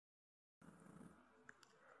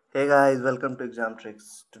Hey guys, welcome to Exam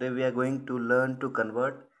Tricks. Today we are going to learn to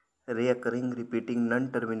convert reoccurring, repeating,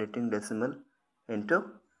 non-terminating decimal into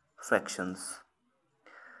fractions.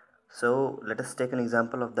 So let us take an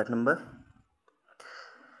example of that number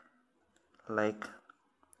like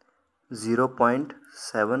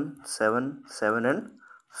 0.777 and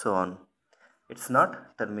so on. It's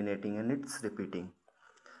not terminating and it's repeating.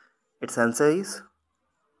 Its answer is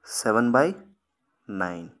 7 by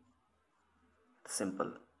 9.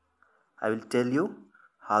 Simple. I will tell you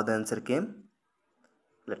how the answer came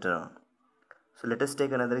later on. So let us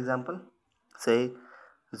take another example. Say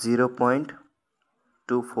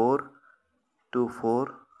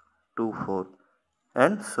 0.242424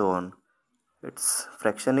 and so on. Its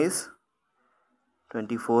fraction is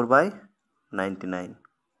 24 by 99.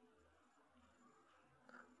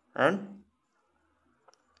 And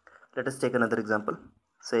let us take another example.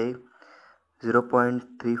 Say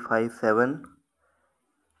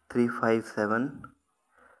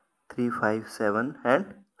 0.357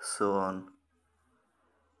 and so on.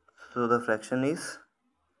 So the fraction is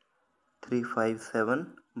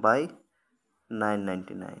 357 by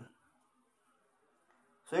 999.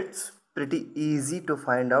 So it's pretty easy to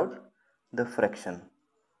find out the fraction.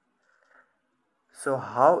 So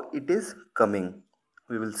how it is coming,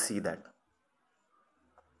 we will see that.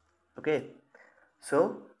 Okay,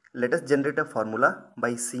 so let us generate a formula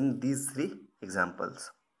by seeing these three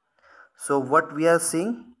examples. So what we are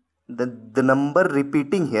seeing, the number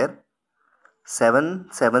repeating here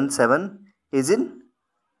 777 is in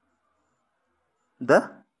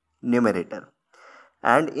the numerator,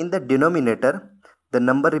 and in the denominator the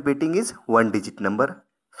number repeating is one digit number.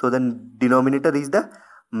 So the denominator is the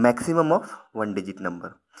maximum of one digit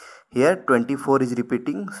number. Here 24 is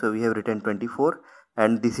repeating, so we have written 24,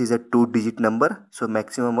 and this is a two digit number, so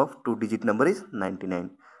maximum of two digit number is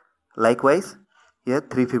 99. Likewise here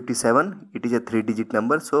 357, it is a three digit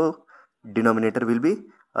number, so denominator will be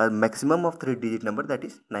a maximum of three digit number, that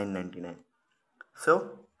is 999.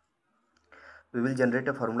 So we will generate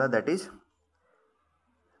a formula that is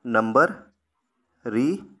number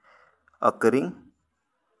reoccurring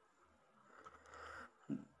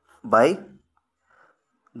by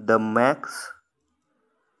the max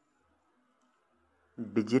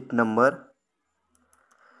digit number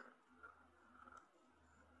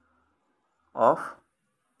of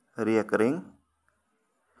reoccurring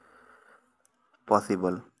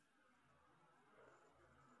possible.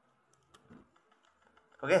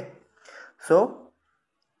 Okay, so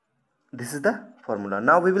this is the formula.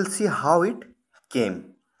 Now we will see how it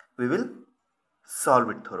came. We will solve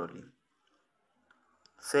it thoroughly.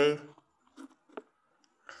 Say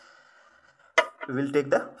we will take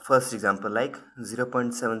the first example like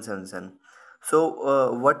 0.777. So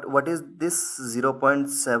what is this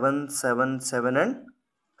 0.777 and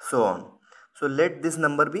so on. So let this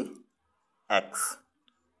number be x.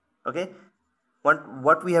 Okay,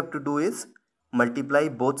 what we have to do is multiply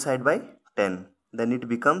both side by 10, then it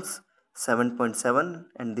becomes 7.7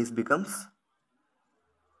 and this becomes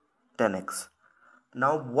 10x.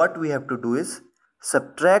 Now what we have to do is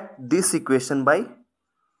subtract this equation by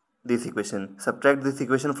this equation, subtract this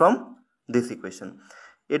equation from this equation.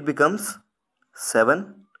 It becomes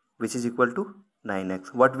 7 which is equal to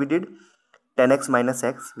 9x. What we did, 10x minus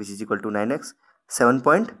x which is equal to 9x,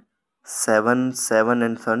 7.77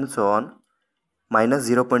 and so on, minus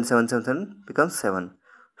 0.777 becomes 7.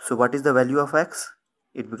 So what is the value of x?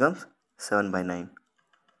 It becomes 7 by 9.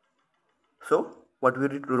 So what we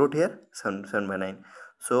wrote here, 7 by 9.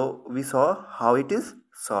 So we saw how it is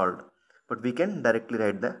solved, but we can directly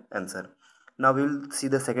write the answer. Now we will see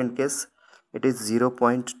the second case. It is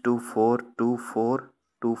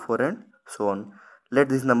 0.242424 and so on. Let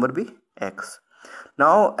this number be x.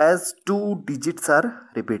 Now as two digits are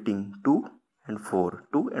repeating, 2 and 4,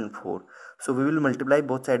 2 and 4, so we will multiply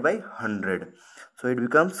both side by 100. So it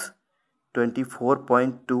becomes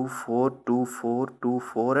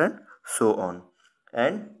 24.242424 and so on,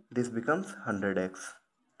 and this becomes 100x.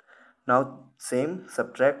 Now same,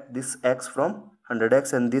 subtract this x from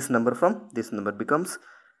 100x and this number from this number, becomes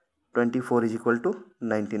 24 is equal to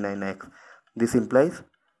 99x. This implies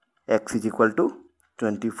x is equal to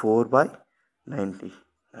 24 by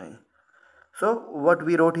 99. So what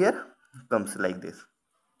we wrote here comes like this.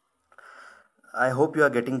 I hope you are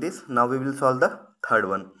getting this. Now we will solve the third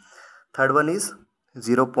one. Third one is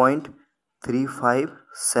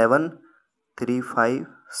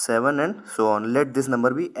 0.357 and so on. Let this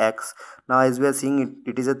number be x. Now as we are seeing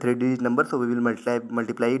it is a 3-digit number, so we will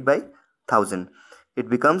multiply it by 1000. It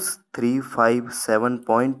becomes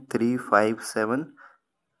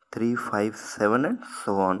 357.357 and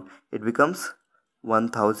so on. It becomes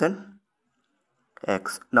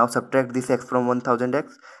 1000x. Now subtract this x from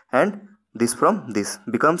 1000x and this from this,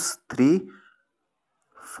 becomes 3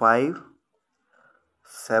 5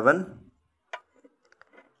 7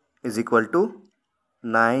 is equal to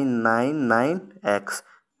 999x.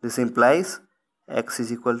 This implies x is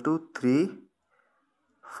equal to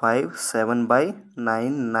 357 by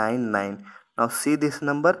 999. Now see this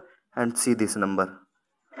number and see this number.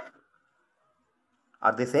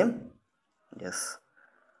 Are they same? Yes.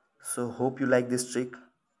 So hope you like this trick.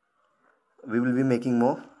 We will be making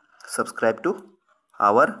more. Subscribe to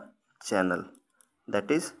our channel, that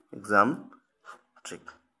is exam trick.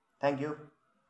 Thank you.